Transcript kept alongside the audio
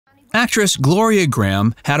Actress Gloria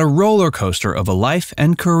Grahame had a roller coaster of a life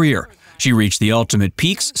and career. She reached the ultimate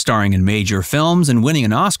peaks, starring in major films and winning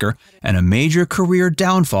an Oscar, and a major career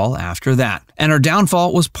downfall after that. And her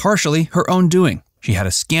downfall was partially her own doing. She had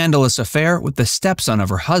a scandalous affair with the stepson of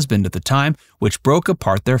her husband at the time, which broke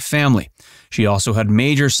apart their family. She also had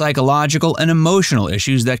major psychological and emotional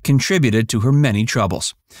issues that contributed to her many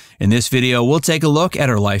troubles. In this video, we'll take a look at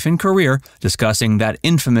her life and career, discussing that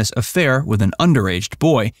infamous affair with an underage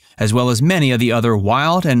boy, as well as many of the other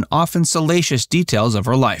wild and often salacious details of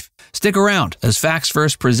her life. Stick around, as Facts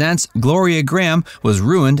First presents Gloria Grahame was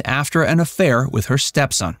ruined after an affair with her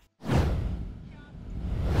stepson.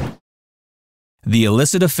 The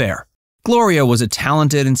Illicit Affair. Gloria was a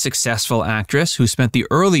talented and successful actress who spent the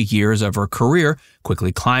early years of her career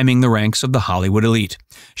quickly climbing the ranks of the Hollywood elite.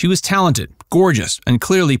 She was talented, gorgeous, and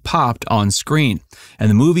clearly popped on screen, and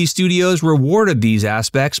the movie studios rewarded these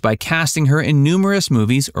aspects by casting her in numerous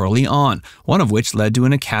movies early on, one of which led to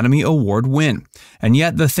an Academy Award win. And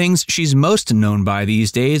yet the things she's most known by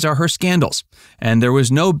these days are her scandals, and there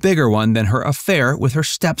was no bigger one than her affair with her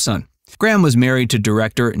stepson. Grahame was married to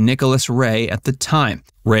director Nicholas Ray at the time.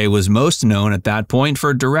 Ray was most known at that point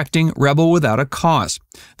for directing Rebel Without a Cause.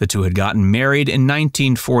 The two had gotten married in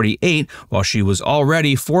 1948 while she was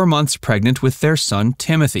already 4 months pregnant with their son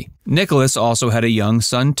Timothy. Nicholas also had a young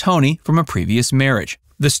son Tony from a previous marriage.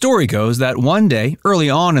 The story goes that one day, early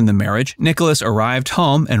on in the marriage, Nicholas arrived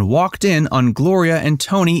home and walked in on Gloria and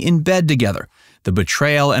Tony in bed together. The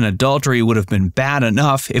betrayal and adultery would have been bad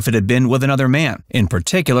enough if it had been with another man, in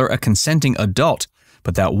particular a consenting adult.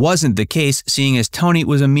 But that wasn't the case, seeing as Tony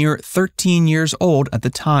was a mere 13 years old at the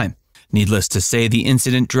time. Needless to say, the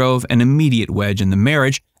incident drove an immediate wedge in the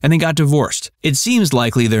marriage, and they got divorced. It seems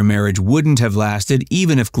likely their marriage wouldn't have lasted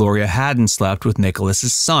even if Gloria hadn't slept with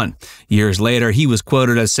Nicholas's son. Years later, he was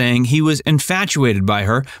quoted as saying he was infatuated by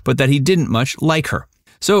her, but that he didn't much like her.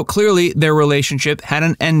 So clearly their relationship had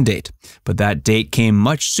an end date, but that date came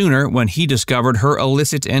much sooner when he discovered her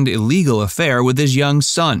illicit and illegal affair with his young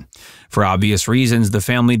son. For obvious reasons, the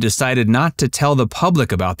family decided not to tell the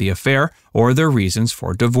public about the affair or their reasons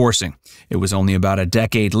for divorcing. It was only about a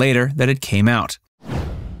decade later that it came out.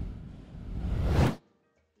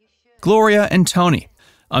 Gloria and Tony.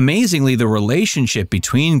 Amazingly, the relationship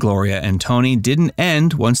between Gloria and Tony didn't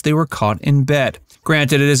end once they were caught in bed.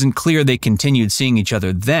 Granted, it isn't clear they continued seeing each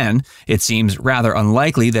other then. It seems rather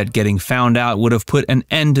unlikely that getting found out would have put an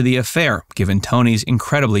end to the affair, given Tony's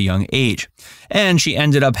incredibly young age. And she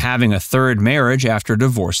ended up having a third marriage after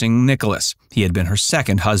divorcing Nicholas. He had been her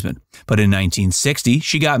second husband. But in 1960,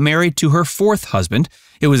 she got married to her fourth husband.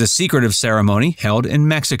 It was a secretive ceremony held in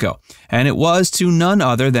Mexico, and it was to none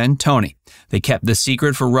other than Tony. They kept the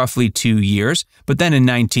secret for roughly 2 years, but then in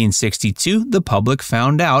 1962, the public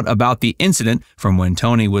found out about the incident from when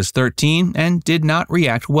Tony was 13 and did not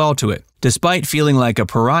react well to it. Despite feeling like a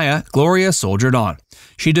pariah, Gloria soldiered on.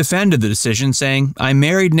 She defended the decision, saying, "I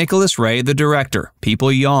married Nicholas Ray, the director.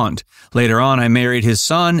 People yawned. Later on, I married his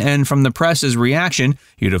son, and from the press's reaction,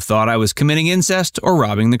 you'd have thought I was committing incest or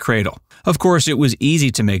robbing the cradle." Of course, it was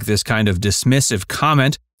easy to make this kind of dismissive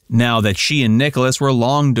comment now that she and Nicholas were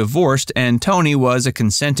long divorced and Tony was a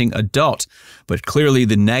consenting adult. But clearly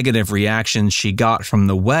the negative reactions she got from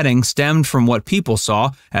the wedding stemmed from what people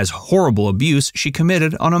saw as horrible abuse she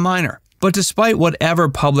committed on a minor. But despite whatever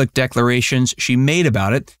public declarations she made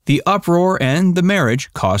about it, the uproar and the marriage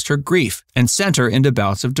caused her grief and sent her into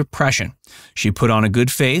bouts of depression. She put on a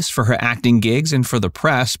good face for her acting gigs and for the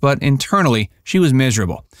press, but internally, she was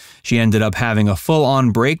miserable. She ended up having a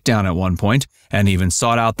full-on breakdown at one point and even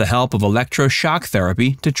sought out the help of electroshock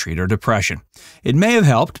therapy to treat her depression. It may have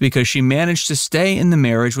helped because she managed to stay in the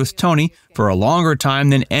marriage with Tony for a longer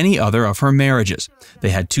time than any other of her marriages.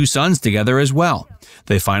 They had 2 sons together as well.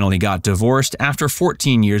 They finally got divorced after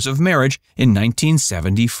 14 years of marriage in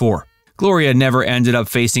 1974. Gloria never ended up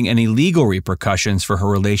facing any legal repercussions for her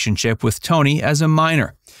relationship with Tony as a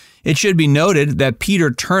minor. It should be noted that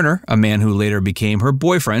Peter Turner, a man who later became her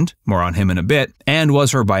boyfriend, more on him in a bit, and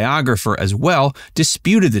was her biographer as well,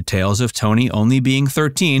 disputed the tales of Tony only being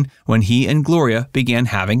 13 when he and Gloria began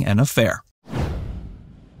having an affair.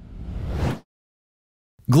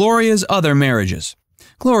 Gloria's other marriages.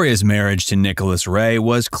 Gloria's marriage to Nicholas Ray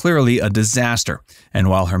was clearly a disaster, and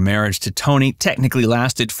while her marriage to Tony technically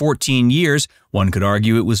lasted 14 years, one could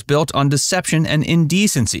argue it was built on deception and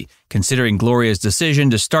indecency, considering Gloria's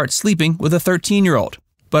decision to start sleeping with a 13-year-old.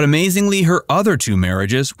 But amazingly, her other 2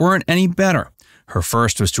 marriages weren't any better. Her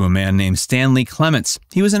first was to a man named Stanley Clements.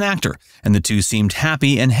 He was an actor, and the two seemed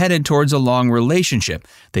happy and headed towards a long relationship.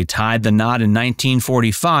 They tied the knot in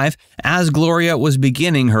 1945 as Gloria was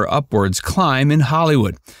beginning her upwards climb in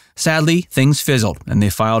Hollywood. Sadly, things fizzled, and they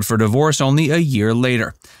filed for divorce only a year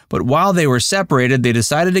later. But while they were separated, they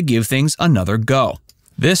decided to give things another go.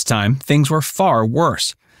 This time, things were far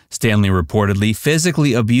worse. Stanley reportedly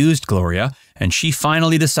physically abused Gloria, and she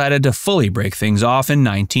finally decided to fully break things off in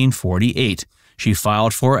 1948. She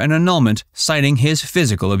filed for an annulment, citing his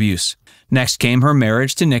physical abuse. Next came her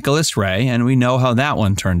marriage to Nicholas Ray, and we know how that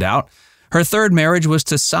one turned out. Her third marriage was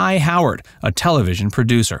to Cy Howard, a television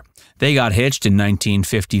producer. They got hitched in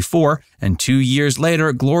 1954, and 2 years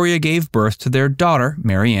later, Gloria gave birth to their daughter,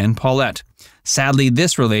 Mary Ann Paulette. Sadly,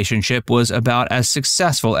 this relationship was about as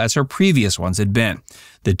successful as her previous ones had been.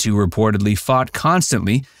 The two reportedly fought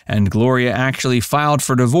constantly, and Gloria actually filed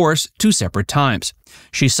for divorce 2 separate times.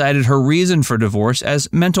 She cited her reason for divorce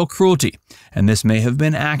as mental cruelty, and this may have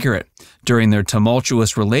been accurate. During their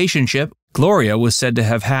tumultuous relationship, Gloria was said to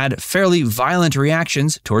have had fairly violent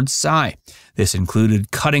reactions towards Cy. This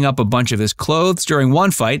included cutting up a bunch of his clothes during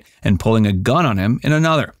one fight and pulling a gun on him in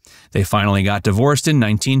another. They finally got divorced in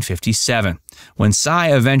 1957. When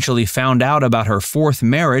Cy eventually found out about her 4th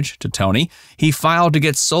marriage to Tony, he filed to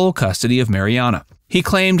get sole custody of Mariana. He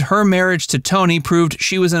claimed her marriage to Tony proved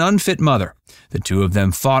she was an unfit mother. The two of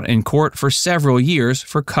them fought in court for several years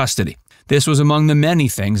for custody. This was among the many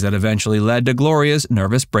things that eventually led to Gloria's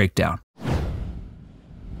nervous breakdown.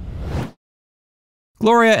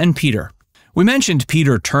 Gloria and Peter. We mentioned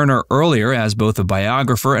Peter Turner earlier as both a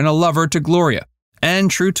biographer and a lover to Gloria.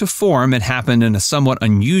 And true to form, it happened in a somewhat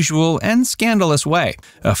unusual and scandalous way.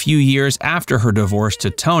 A few years after her divorce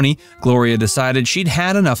to Tony, Gloria decided she'd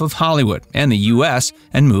had enough of Hollywood and the US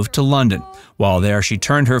and moved to London. While there, she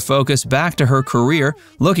turned her focus back to her career,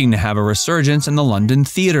 looking to have a resurgence in the London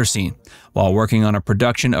theater scene. While working on a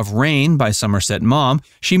production of Rain by Somerset Maugham,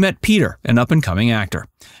 she met Peter, an up-and-coming actor.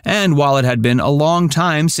 And while it had been a long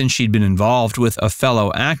time since she'd been involved with a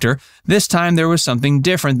fellow actor, this time there was something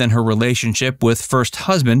different than her relationship with first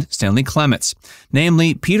husband Stanley Clements.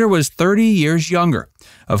 Namely, Peter was 30 years younger.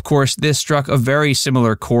 Of course, this struck a very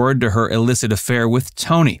similar chord to her illicit affair with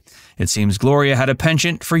Tony. It seems Gloria had a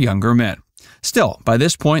penchant for younger men. Still, by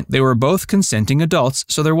this point, they were both consenting adults,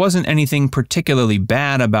 so there wasn't anything particularly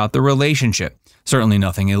bad about the relationship. Certainly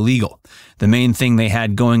nothing illegal. The main thing they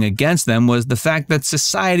had going against them was the fact that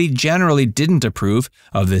society generally didn't approve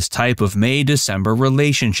of this type of May-December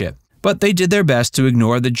relationship. But they did their best to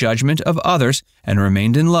ignore the judgment of others and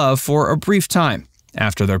remained in love for a brief time.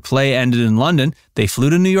 After their play ended in London, they flew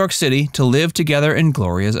to New York City to live together in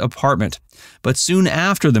Gloria's apartment. But soon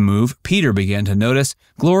after the move, Peter began to notice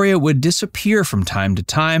Gloria would disappear from time to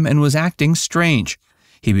time and was acting strange.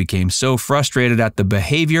 He became so frustrated at the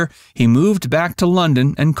behavior, he moved back to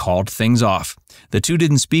London and called things off. The two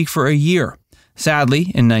didn't speak for a year. Sadly,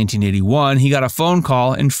 in 1981, he got a phone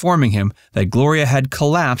call informing him that Gloria had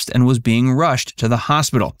collapsed and was being rushed to the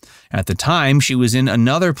hospital. At the time, she was in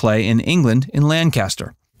another play in England in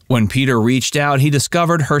Lancaster. When Peter reached out, he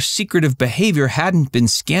discovered her secretive behavior hadn't been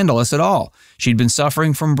scandalous at all. She'd been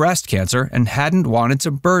suffering from breast cancer and hadn't wanted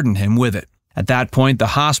to burden him with it. At that point, the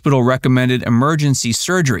hospital recommended emergency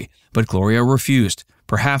surgery, but Gloria refused,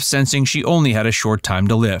 perhaps sensing she only had a short time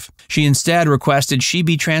to live. She instead requested she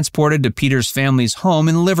be transported to Peter's family's home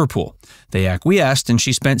in Liverpool. They acquiesced and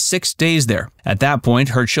she spent 6 days there. At that point,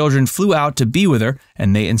 her children flew out to be with her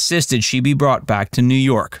and they insisted she be brought back to New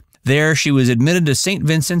York. There, she was admitted to St.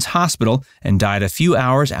 Vincent's Hospital and died a few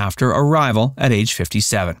hours after arrival at age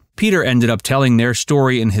 57. Peter ended up telling their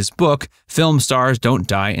story in his book, Film Stars Don't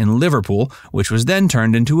Die in Liverpool, which was then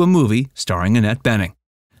turned into a movie starring Annette Bening.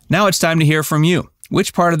 Now it's time to hear from you.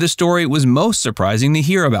 Which part of the story was most surprising to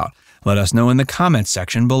hear about? Let us know in the comments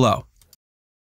section below.